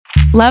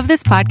Love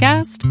this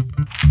podcast?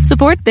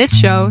 Support this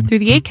show through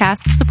the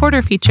Acast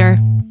supporter feature.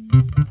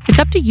 It's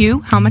up to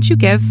you how much you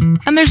give,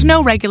 and there's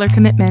no regular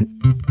commitment.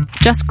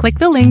 Just click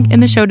the link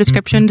in the show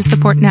description to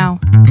support now.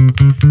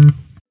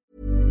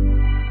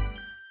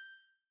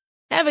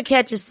 Ever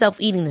catch yourself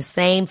eating the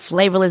same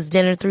flavorless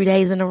dinner 3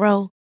 days in a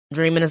row?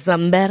 Dreaming of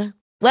something better?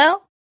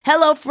 Well,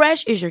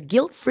 HelloFresh is your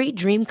guilt-free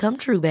dream come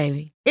true,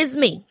 baby. It's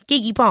me,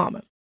 Keke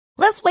Palmer.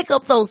 Let's wake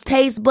up those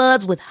taste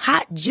buds with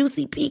hot,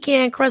 juicy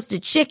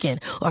pecan-crusted chicken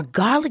or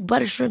garlic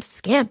butter shrimp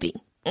scampi.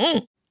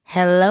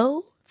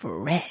 Hello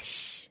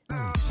Fresh.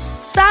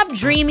 Stop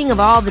dreaming of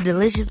all the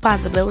delicious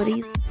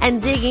possibilities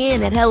and dig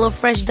in at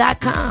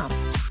HelloFresh.com.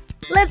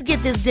 Let's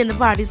get this dinner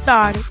party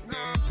started.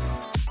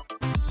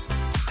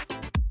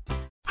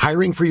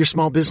 Hiring for your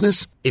small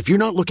business? If you're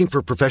not looking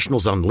for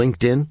professionals on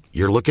LinkedIn,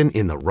 you're looking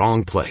in the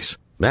wrong place.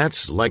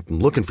 That's like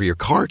looking for your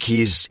car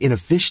keys in a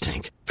fish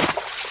tank.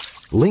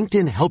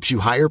 LinkedIn helps you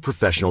hire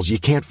professionals you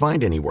can't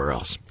find anywhere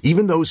else,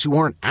 even those who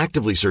aren't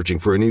actively searching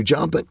for a new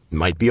job but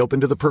might be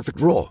open to the perfect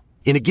role.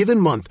 In a given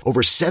month,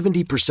 over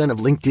 70% of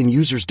LinkedIn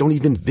users don't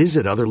even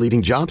visit other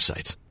leading job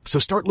sites. So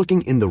start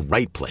looking in the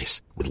right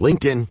place. With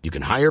LinkedIn, you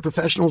can hire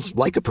professionals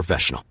like a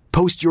professional.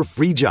 Post your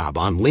free job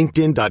on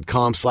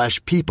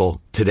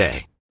linkedin.com/people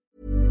today.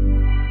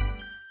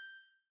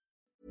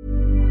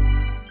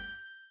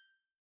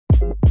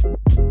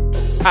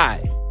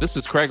 Hi, this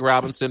is Craig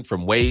Robinson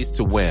from Ways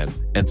to Win,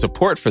 and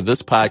support for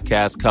this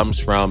podcast comes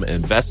from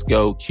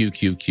Invesco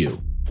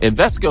QQQ.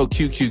 Invesco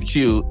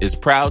QQQ is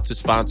proud to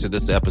sponsor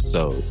this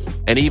episode,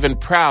 and even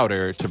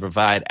prouder to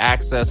provide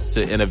access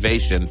to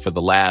innovation for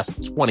the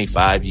last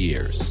 25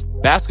 years.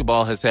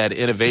 Basketball has had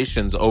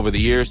innovations over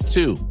the years,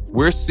 too.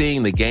 We're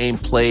seeing the game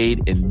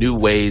played in new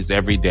ways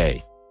every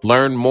day.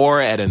 Learn more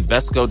at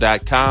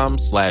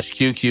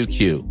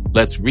Invesco.com/QQQ.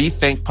 Let's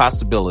rethink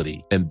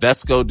possibility.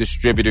 Invesco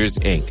Distributors,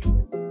 Inc.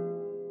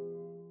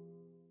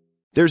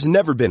 There's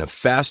never been a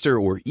faster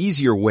or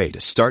easier way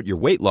to start your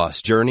weight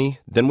loss journey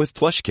than with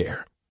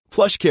PlushCare.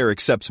 PlushCare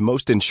accepts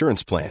most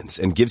insurance plans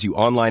and gives you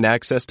online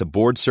access to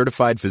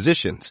board-certified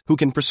physicians who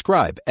can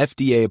prescribe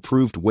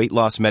FDA-approved weight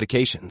loss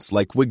medications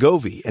like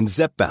Wegovy and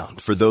Zepbound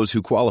for those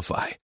who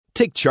qualify.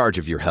 Take charge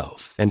of your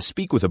health and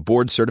speak with a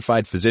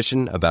board-certified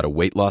physician about a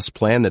weight loss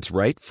plan that's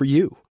right for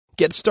you.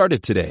 Get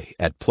started today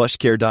at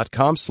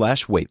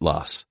plushcare.com/weight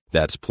loss.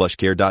 That's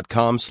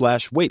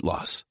plushcare.com/weight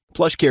loss.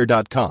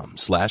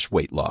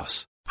 plushcare.com/weight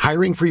loss.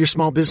 Hiring for your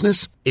small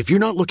business? If you're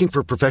not looking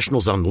for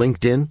professionals on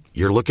LinkedIn,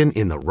 you're looking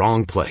in the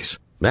wrong place.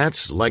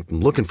 That's like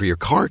looking for your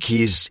car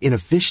keys in a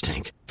fish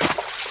tank.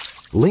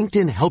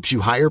 LinkedIn helps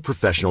you hire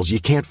professionals you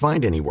can't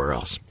find anywhere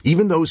else,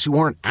 even those who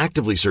aren't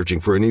actively searching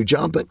for a new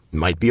job but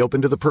might be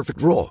open to the perfect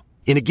role.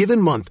 In a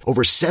given month,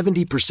 over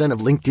 70%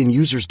 of LinkedIn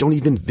users don't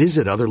even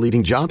visit other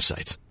leading job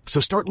sites. So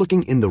start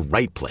looking in the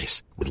right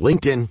place. With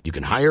LinkedIn, you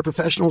can hire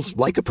professionals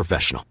like a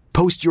professional.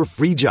 Post your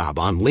free job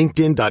on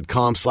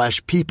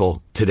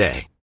linkedin.com/people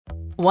today.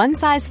 One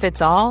size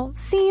fits all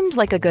seemed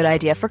like a good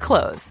idea for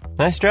clothes.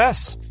 Nice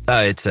dress.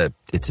 It's a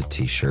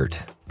t-shirt.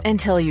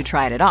 Until you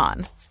tried it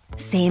on.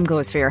 Same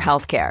goes for your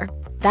healthcare.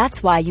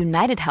 That's why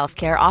United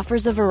Healthcare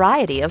offers a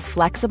variety of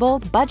flexible,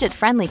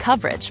 budget-friendly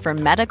coverage for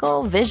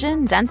medical,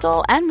 vision,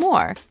 dental, and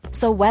more.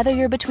 So whether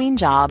you're between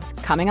jobs,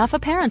 coming off a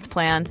parent's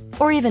plan,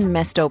 or even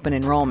missed open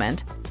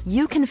enrollment,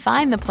 you can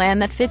find the plan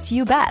that fits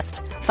you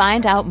best.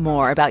 Find out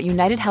more about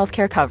United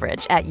Healthcare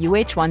coverage at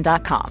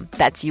UH1.com.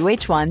 That's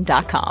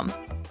UH1.com.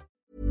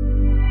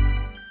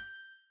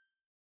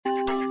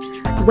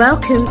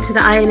 Welcome to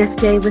the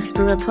INFJ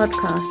Whisperer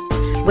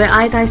podcast, where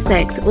I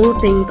dissect all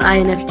things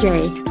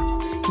INFJ.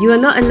 You are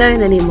not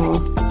alone anymore.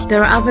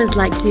 There are others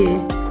like you.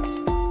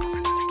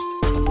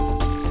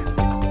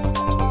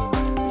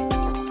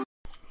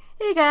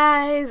 Hey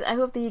guys, I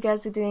hope that you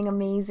guys are doing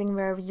amazing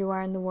wherever you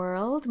are in the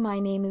world. My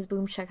name is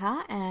Boom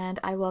Shaka and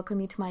I welcome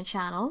you to my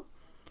channel.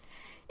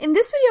 In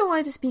this video I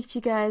wanted to speak to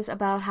you guys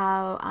about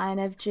how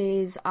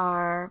INFJs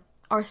are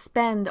or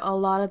spend a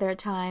lot of their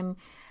time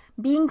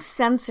being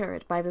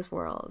censored by this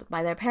world,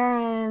 by their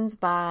parents,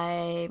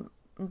 by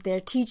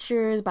their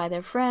teachers, by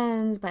their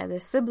friends, by their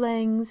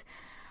siblings,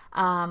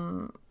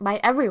 by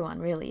everyone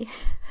really.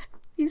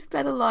 We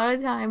spend a lot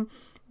of time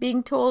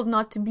being told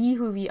not to be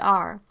who we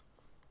are.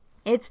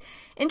 It's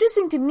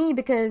interesting to me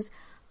because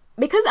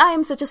I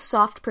am such a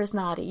soft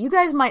personality. You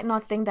guys might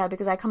not think that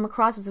because I come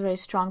across as a very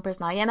strong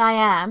personality, and I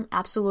am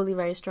absolutely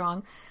very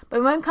strong.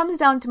 But when it comes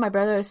down to my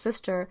brother or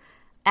sister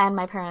and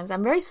my parents,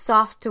 I'm very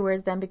soft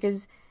towards them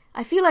because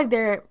I feel like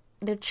they're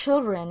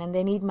children and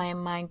they need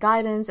my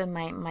guidance and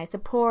my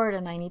support,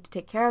 and I need to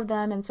take care of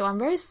them. And so I'm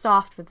very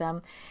soft with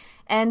them.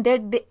 And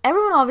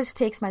everyone always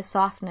takes my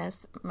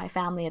softness, my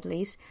family at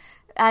least,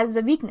 as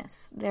a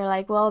weakness. They're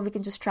like, well, we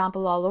can just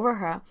trample all over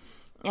her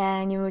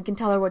and we can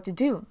tell her what to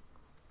do.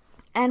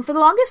 And for the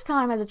longest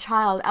time as a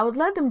child, I would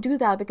let them do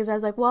that because I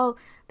was like, well,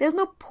 there's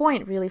no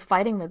point really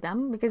fighting with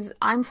them because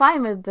I'm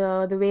fine with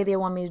the way they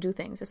want me to do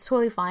things. It's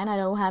totally fine. I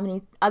don't have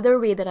any other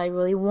way that I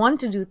really want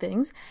to do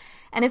things.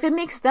 And if it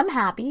makes them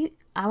happy,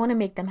 I want to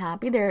make them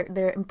happy.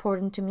 They're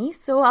important to me.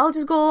 So I'll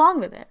just go along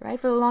with it, right?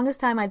 For the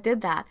longest time, I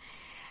did that.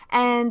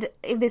 And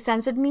if they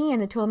censored me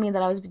and they told me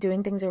that I was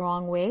doing things the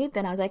wrong way,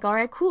 then I was like, all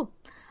right, cool.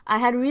 I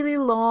had really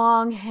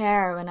long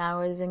hair when I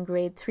was in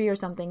grade 3 or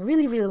something,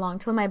 really, really long,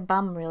 till my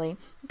bum, really.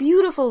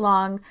 Beautiful,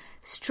 long,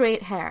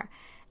 straight hair.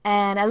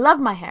 And I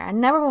loved my hair. I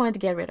never wanted to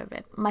get rid of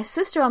it. My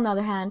sister, on the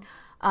other hand,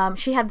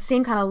 she had the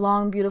same kind of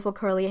long, beautiful,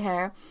 curly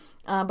hair.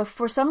 But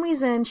for some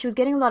reason, she was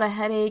getting a lot of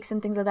headaches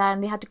and things like that,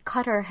 and they had to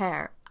cut her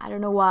hair. I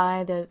don't know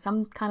why. There's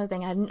some kind of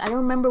thing. I don't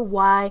remember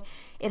why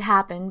it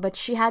happened, but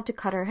she had to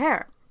cut her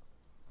hair.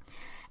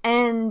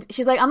 And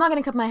she's like, I'm not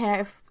going to cut my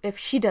hair if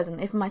she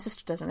doesn't, if my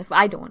sister doesn't, if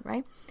I don't,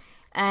 right?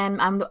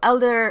 And I'm the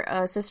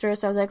elder sister,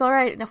 so I was like, all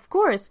right, of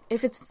course,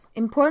 if it's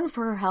important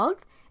for her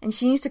health and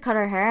she needs to cut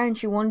her hair and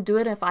she won't do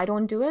it if I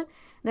don't do it,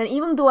 then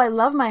even though I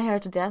love my hair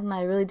to death and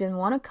I really didn't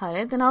want to cut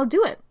it, then I'll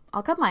do it.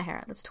 I'll cut my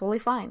hair. That's totally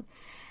fine.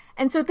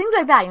 And so things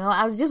like that,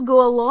 I would just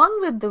go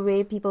along with the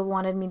way people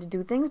wanted me to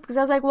do things because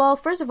I was like, well,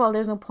 first of all,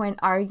 there's no point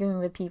arguing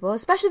with people,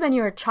 especially when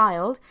you're a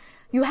child.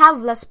 You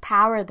have less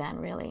power then,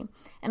 really.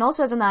 And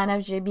also as an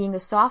INFJ, being a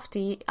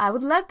softie, I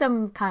would let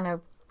them kind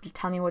of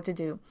tell me what to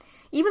do.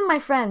 Even my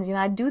friends,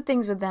 I'd do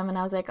things with them and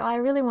I was like, oh, I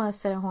really want to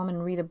sit at home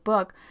and read a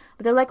book.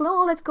 But they're like,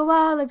 no, let's go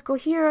out, let's go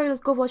here, let's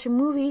go watch a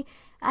movie.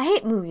 I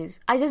hate movies.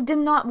 I just did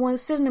not want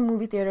to sit in a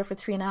movie theater for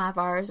 3.5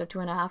 hours or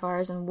 2.5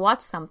 hours and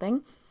watch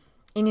something.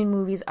 Indian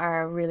movies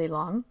are really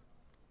long.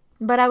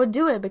 But I would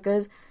do it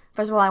because,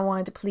 first of all, I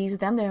wanted to please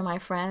them. They're my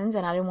friends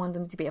and I didn't want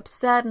them to be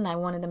upset and I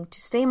wanted them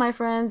to stay my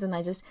friends. And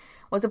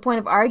what's the point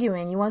of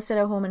arguing? You want to sit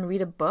at home and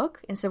read a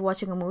book instead of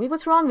watching a movie?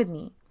 What's wrong with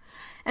me?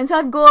 And so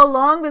I'd go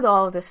along with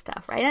all of this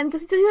stuff, right? And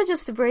these are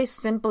just very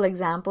simple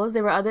examples.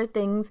 There were other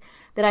things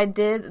that I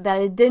did that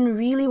I didn't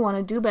really want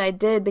to do, but I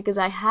did because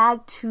I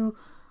had to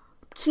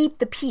keep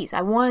the peace.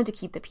 I wanted to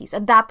keep the peace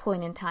at that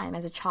point in time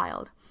as a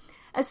child.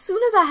 As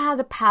soon as I had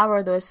the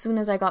power, though, as soon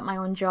as I got my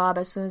own job,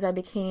 as soon as I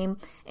became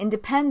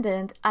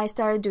independent, I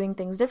started doing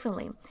things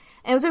differently.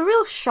 And it was a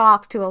real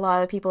shock to a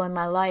lot of people in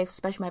my life,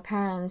 especially my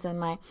parents and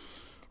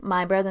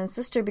my brother and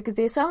sister, because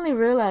they suddenly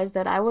realized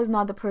that I was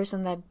not the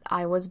person that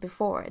I was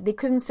before. They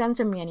couldn't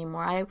censor me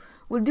anymore. I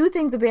would do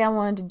things the way I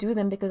wanted to do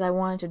them because I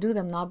wanted to do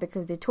them, not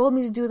because they told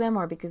me to do them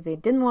or because they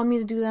didn't want me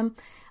to do them.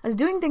 I was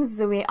doing things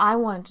the way I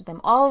wanted to do them.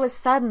 All of a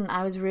sudden,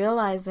 I was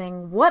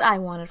realizing what I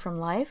wanted from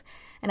life,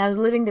 and I was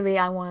living the way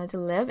I wanted to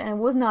live, and it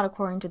was not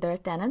according to their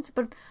tenets.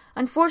 But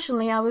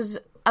unfortunately, I was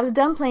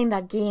done playing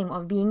that game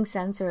of being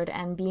censored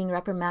and being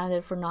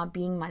reprimanded for not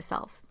being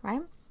myself,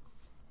 right?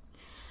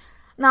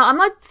 Now, I'm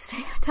not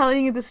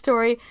telling you the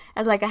story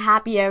as like a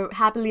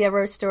happily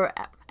ever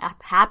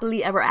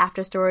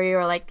after story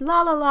or like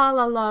la la la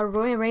la la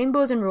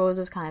rainbows and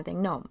roses kind of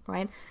thing. No,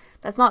 right?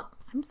 That's not.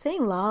 I'm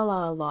saying la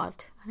la a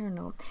lot. I don't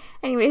know.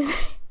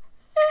 Anyways,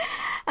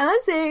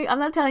 I'm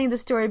not telling you the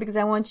story because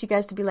I want you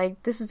guys to be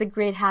like, this is a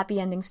great happy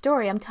ending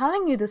story. I'm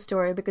telling you the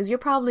story because you're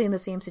probably in the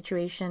same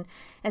situation,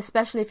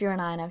 especially if you're an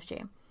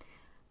INFJ.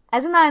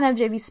 As an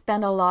INFJ, we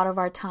spend a lot of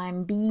our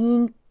time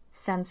being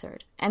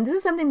censored. And this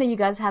is something that you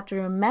guys have to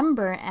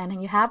remember,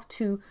 and you have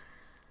to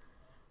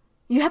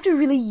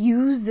really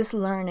use this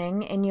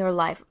learning in your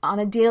life on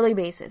a daily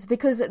basis,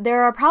 because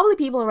there are probably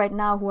people right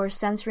now who are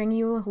censoring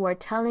you, who are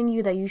telling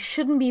you that you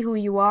shouldn't be who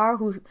you are,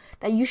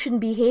 that you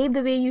shouldn't behave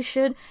the way you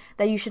should,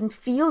 that you shouldn't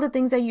feel the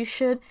things that you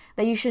should,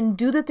 that you shouldn't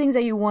do the things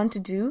that you want to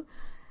do.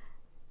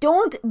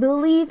 Don't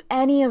believe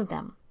any of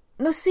them.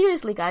 No,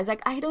 seriously, guys,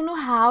 I don't know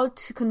how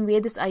to convey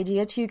this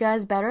idea to you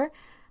guys better.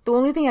 The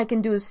only thing I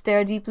can do is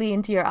stare deeply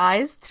into your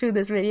eyes through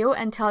this video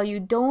and tell you,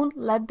 don't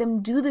let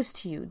them do this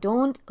to you.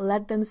 Don't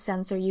let them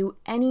censor you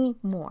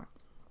anymore.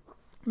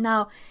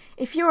 Now,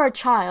 if you're a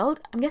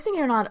child, I'm guessing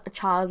you're not a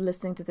child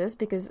listening to this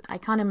because I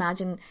can't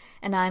imagine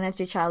an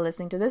INFJ child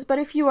listening to this, but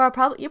if you are,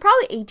 you're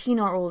probably 18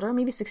 or older,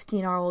 maybe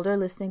 16 or older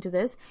listening to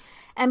this,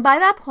 and by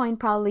that point,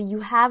 probably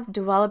you have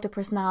developed a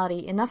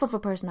personality, enough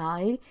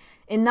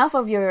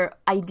of your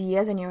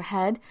ideas in your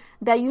head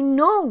that you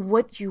know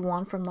what you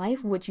want from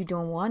life, what you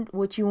don't want,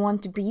 what you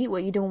want to be,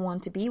 what you don't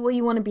want to be, what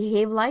you want to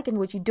behave like, and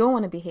what you don't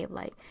want to behave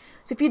like.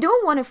 So if you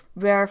don't want to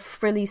wear a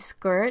frilly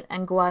skirt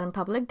and go out in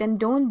public, then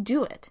don't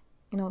do it.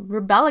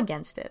 Rebel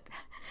against it.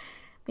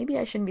 Maybe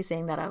I shouldn't be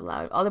saying that out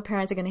loud. All the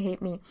parents are going to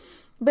hate me.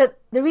 But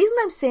the reason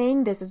I'm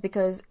saying this is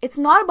because it's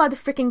not about the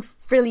freaking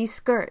frilly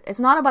skirt. It's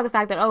not about the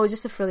fact that, it's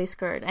just a frilly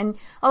skirt. And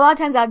a lot of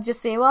times I'll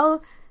just say,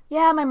 well,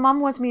 yeah, my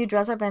mom wants me to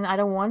dress up and I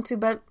don't want to,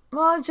 but,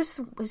 well,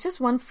 it's just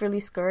one frilly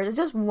skirt. It's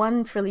just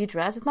one frilly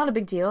dress. It's not a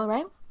big deal,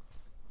 right?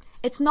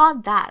 It's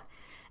not that.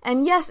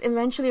 And yes,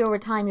 eventually over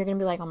time, you're going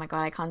to be like, oh my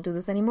God, I can't do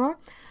this anymore.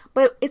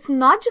 But it's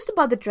not just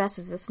about the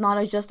dresses. It's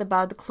not just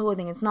about the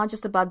clothing. It's not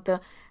just about the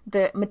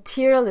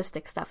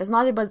materialistic stuff. It's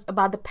not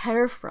about the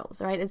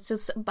peripherals, right?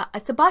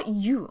 It's about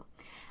you.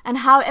 and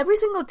how every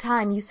single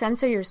time you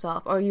censor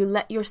yourself or you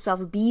let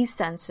yourself be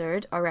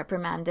censored or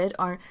reprimanded,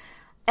 or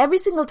every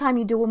single time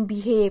you don't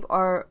behave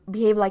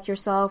like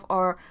yourself,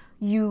 or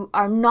you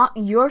are not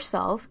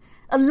yourself,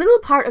 a little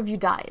part of you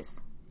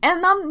dies.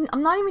 And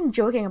I'm not even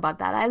joking about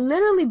that. I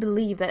literally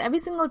believe that every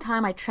single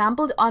time I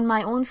trampled on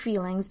my own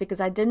feelings because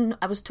I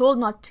was told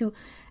not to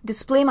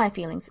display my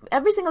feelings.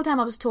 Every single time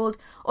I was told,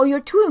 oh, you're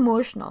too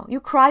emotional, you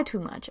cry too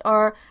much,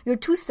 or you're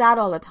too sad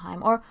all the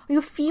time, or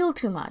you feel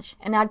too much.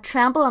 And I'd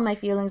trample on my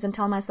feelings and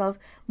tell myself,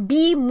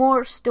 be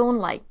more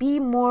stone-like, be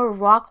more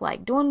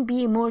rock-like, don't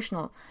be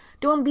emotional,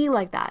 don't be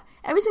like that.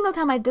 Every single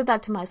time I did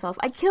that to myself,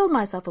 I killed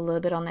myself a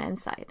little bit on the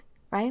inside,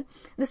 right?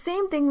 The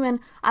same thing when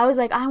I was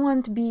like, I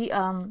want to be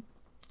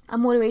a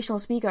motivational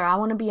speaker. I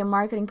want to be a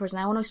marketing person.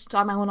 I want to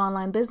start my own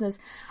online business.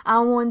 I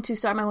want to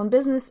start my own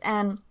business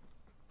and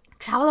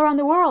travel around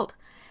the world.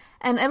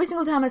 And every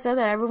single time I said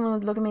that, everyone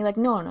would look at me like,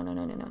 no.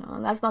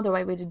 That's not the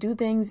right way to do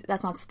things.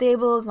 That's not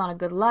stable. It's not a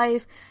good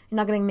life. You're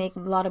not going to make a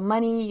lot of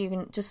money. You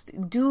can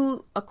just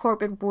do a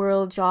corporate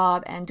world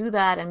job and do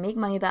that and make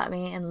money that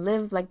way and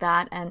live like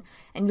that, and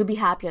you'll be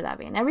happier that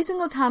way. And every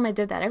single time I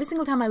did that, every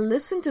single time I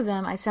listened to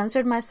them, I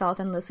censored myself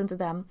and listened to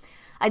them,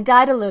 I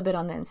died a little bit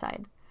on the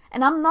inside.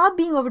 And I'm not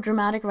being over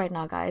dramatic right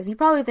now, guys. You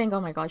probably think, oh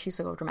my God, she's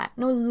so over dramatic.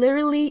 No,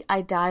 literally,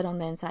 I died on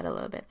the inside a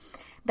little bit.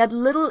 That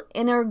little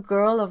inner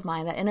girl of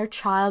mine, that inner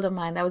child of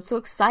mine that was so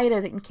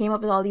excited and came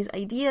up with all these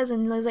ideas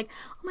and was like,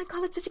 oh my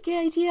God, that's such a great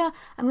idea.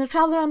 I'm going to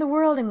travel around the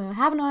world. I'm going to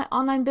have an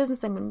online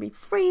business. I'm going to be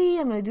free.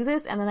 I'm going to do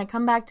this. And then I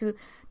come back to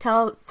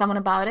tell someone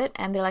about it.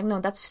 And they're like,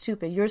 no, that's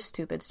stupid. You're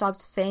stupid. Stop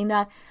saying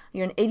that.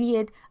 You're an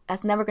idiot.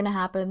 That's never going to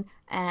happen.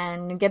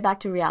 And get back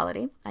to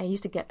reality. I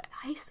used to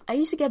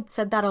get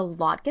said that a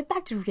lot. Get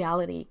back to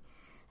reality.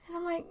 And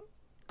I'm like,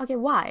 okay,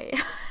 why?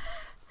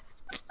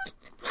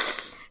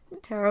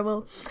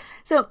 Terrible.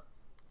 So,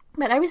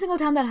 but every single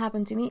time that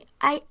happened to me,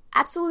 I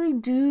absolutely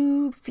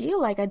do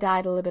feel like I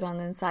died a little bit on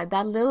the inside.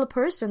 That little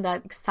person,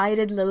 that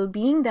excited little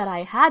being that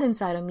I had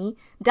inside of me,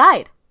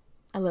 died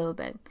a little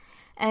bit.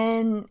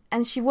 And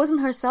she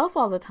wasn't herself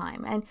all the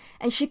time.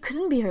 And she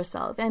couldn't be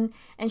herself. And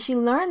she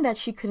learned that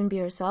she couldn't be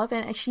herself.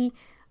 And she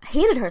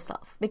hated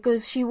herself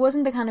because she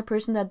wasn't the kind of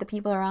person that the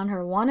people around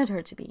her wanted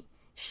her to be.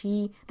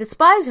 She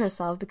despised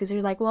herself because she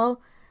was like,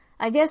 well,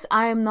 I guess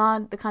I'm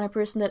not the kind of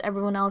person that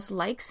everyone else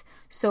likes,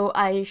 so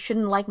I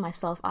shouldn't like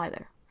myself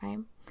either, right?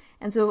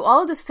 And so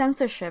all of the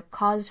censorship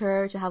caused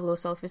her to have low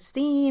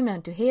self-esteem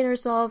and to hate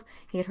herself,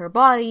 hate her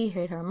body,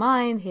 hate her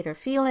mind, hate her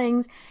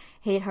feelings,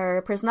 hate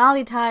her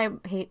personality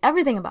type, hate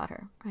everything about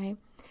her, right?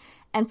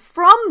 And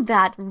from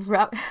that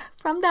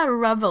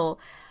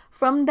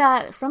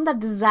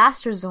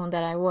disaster zone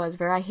that I was,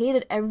 where I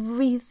hated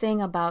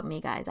everything about me,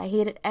 guys. I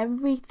hated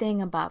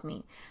everything about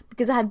me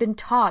because I had been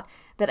taught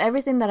that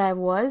everything that I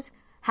was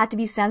had to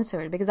be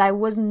censored because I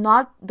was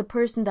not the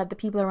person that the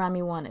people around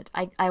me wanted.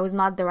 I was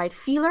not the right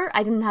feeler.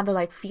 I didn't have the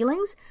right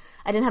feelings.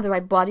 I didn't have the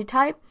right body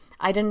type.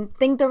 I didn't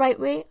think the right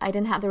way. I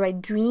didn't have the right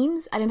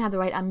dreams. I didn't have the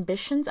right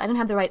ambitions. I didn't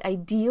have the right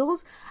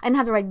ideals. I didn't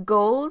have the right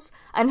goals.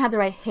 I didn't have the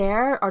right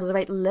hair or the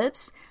right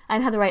lips. I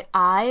didn't have the right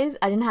eyes.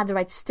 I didn't have the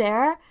right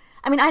stare.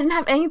 I mean, I didn't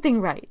have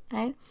anything right?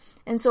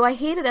 And so I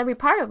hated every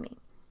part of me.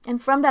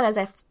 And from that, as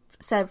I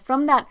said,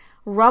 from that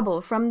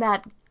rubble, from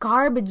that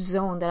garbage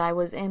zone that I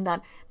was in,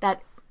 that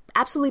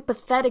absolutely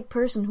pathetic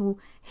person who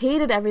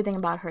hated everything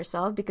about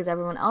herself because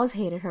everyone else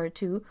hated her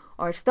too,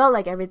 or it felt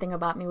like everything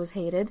about me was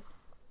hated.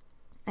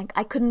 Like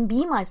I couldn't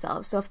be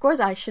myself, so of course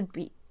I should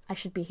be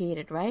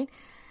hated, right?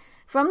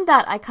 From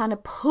that, I kind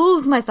of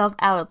pulled myself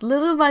out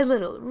little by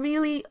little,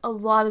 really with a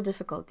lot of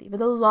difficulty.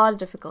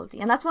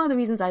 And that's one of the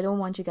reasons I don't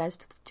want you guys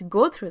to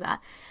go through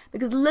that,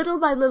 because little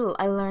by little,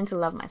 I learned to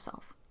love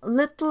myself.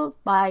 Little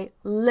by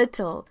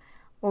little,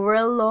 over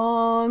a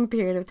long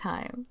period of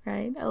time,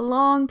 right? A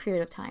long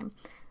period of time.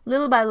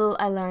 Little by little,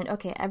 I learned,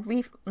 okay,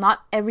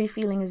 not every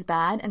feeling is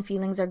bad, and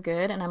feelings are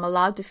good, and I'm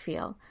allowed to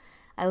feel.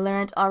 I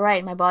learned, all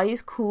right, my body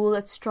is cool,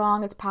 it's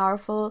strong, it's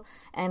powerful,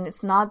 and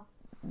it's not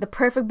the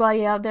perfect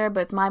body out there, but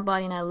it's my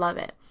body and I love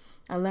it.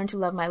 I learned to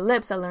love my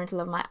lips, I learned to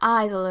love my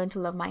eyes, I learned to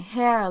love my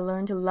hair, I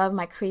learned to love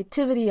my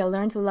creativity, I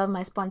learned to love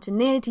my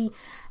spontaneity,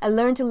 I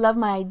learned to love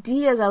my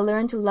ideas, I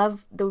learned to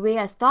love the way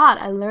I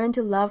thought, I learned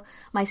to love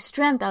my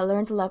strength, I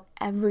learned to love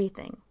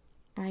everything,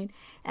 right?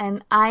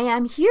 And I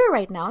am here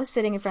right now,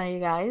 sitting in front of you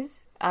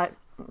guys,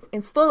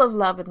 in full of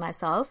love with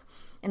myself,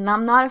 and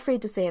I'm not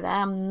afraid to say that,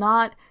 I'm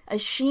not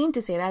ashamed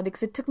to say that,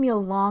 because it took me a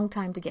long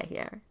time to get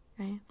here,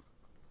 right?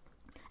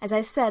 As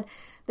I said,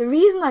 the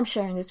reason I'm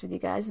sharing this with you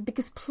guys is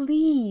because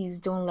please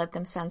don't let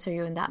them censor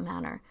you in that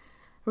manner.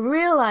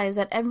 Realize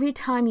that every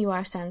time you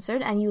are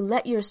censored and you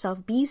let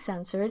yourself be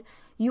censored,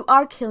 you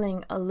are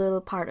killing a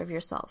little part of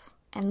yourself.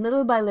 And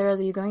little by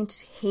little, you're going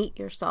to hate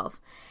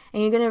yourself.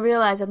 And you're going to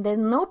realize that there's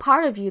no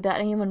part of you that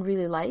anyone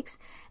really likes.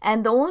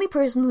 And the only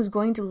person who's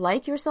going to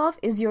like yourself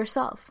is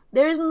yourself.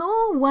 There's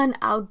no one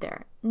out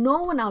there.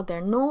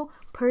 No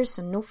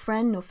person, no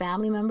friend, no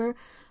family member,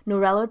 no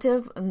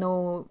relative,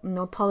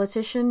 no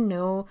politician,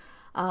 no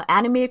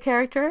anime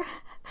character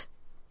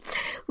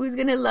who's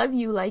gonna love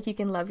you like you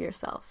can love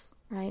yourself,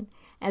 right?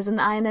 As an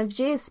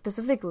INFJ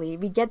specifically,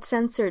 we get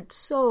censored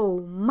so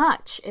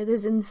much. It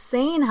is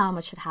insane how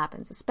much it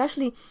happens,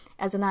 especially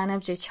as an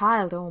INFJ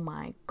child. Oh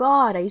my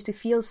God, I used to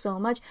feel so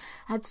much.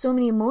 I had so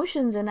many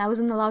emotions and I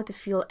wasn't allowed to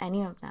feel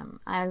any of them.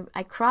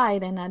 I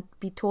cried and I'd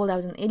be told I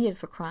was an idiot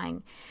for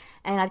crying.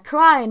 And I'd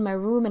cry in my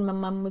room and my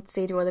mom would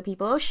say to other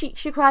people, oh, she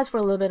cries for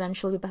a little bit and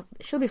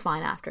she'll be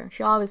fine after.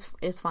 She always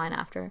is fine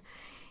after.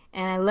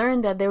 And I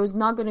learned that there was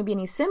not going to be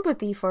any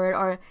sympathy for it,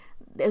 or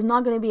there's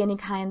not going to be any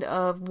kind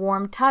of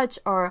warm touch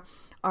or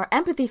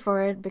empathy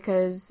for it,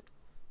 because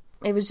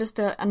it was just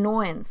an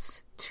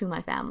annoyance to my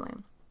family.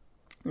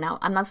 Now,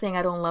 I'm not saying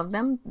I don't love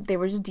them. They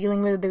were just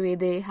dealing with it the way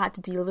they had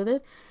to deal with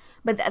it.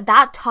 But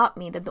that taught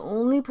me that the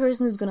only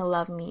person who's going to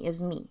love me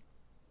is me.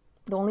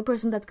 The only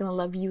person that's going to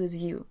love you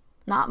is you.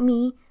 Not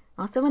me,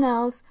 not someone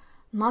else,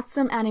 not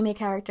some anime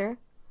character.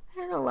 I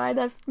don't know why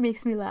that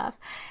makes me laugh.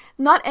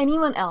 Not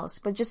anyone else,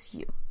 but just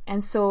you.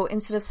 And so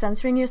instead of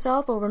censoring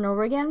yourself over and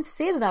over again,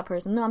 say to that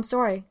person, no, I'm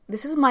sorry.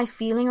 This is my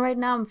feeling right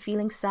now. I'm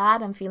feeling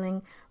sad. I'm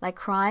feeling like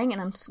crying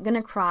and I'm going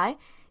to cry.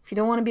 If you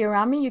don't want to be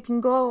around me, you can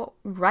go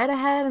right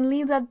ahead and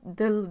leave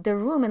the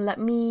room and let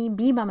me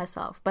be by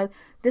myself. But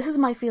this is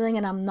my feeling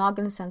and I'm not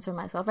going to censor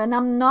myself. And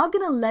I'm not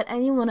going to let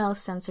anyone else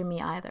censor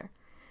me either.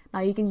 Now,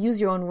 you can use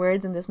your own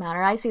words in this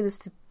matter. I say this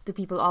to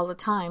people all the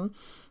time.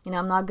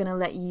 I'm not going to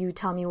let you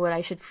tell me what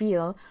I should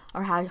feel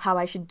or how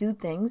I should do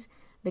things,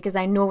 because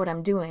I know what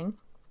I'm doing.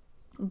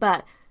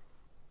 But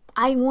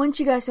I want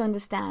you guys to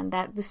understand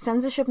that the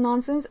censorship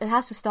nonsense, it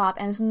has to stop,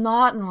 and it's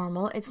not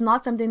normal. It's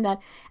not something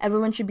that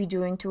everyone should be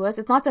doing to us.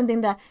 It's not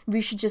something that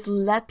we should just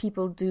let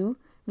people do.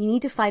 We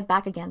need to fight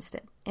back against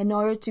it in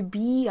order to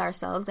be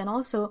ourselves and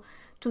also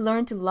to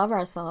learn to love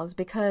ourselves,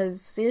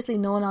 because seriously,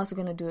 no one else is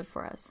going to do it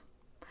for us.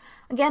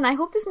 Again, I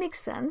hope this makes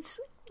sense.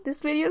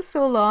 This video is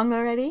so long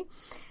already,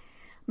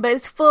 but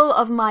it's full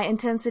of my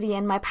intensity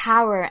and my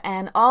power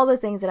and all the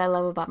things that I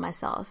love about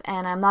myself,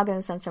 and I'm not going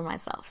to censor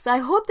myself. So I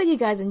hope that you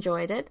guys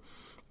enjoyed it,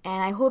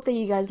 and I hope that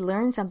you guys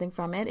learned something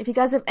from it. If you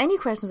guys have any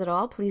questions at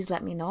all, please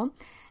let me know,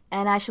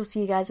 and I shall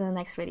see you guys in the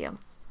next video.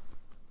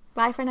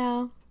 Bye for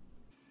now.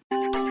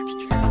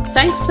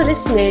 Thanks for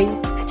listening.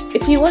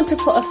 If you want to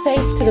put a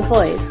face to the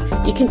voice,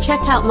 you can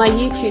check out my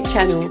YouTube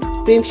channel,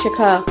 Boom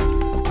Shakar.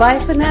 Bye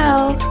for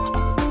now.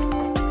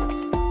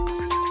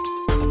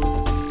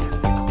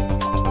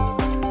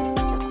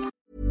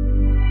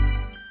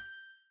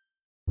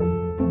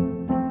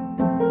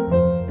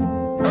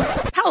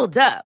 Hold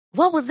up.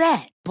 What was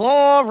that?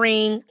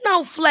 Boring.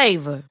 No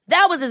flavor.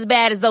 That was as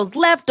bad as those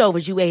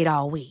leftovers you ate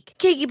all week.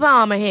 Keke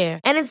Palmer here.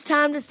 And it's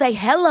time to say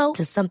hello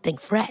to something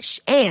fresh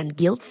and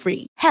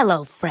guilt-free.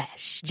 Hello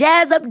Fresh.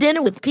 Jazz up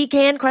dinner with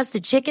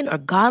pecan-crusted chicken or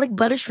garlic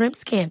butter shrimp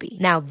scampi.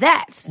 Now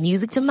that's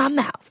music to my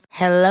mouth.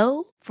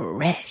 Hello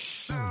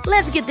Fresh.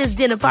 Let's get this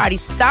dinner party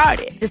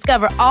started.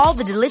 Discover all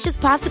the delicious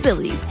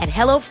possibilities at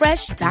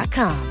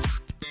HelloFresh.com.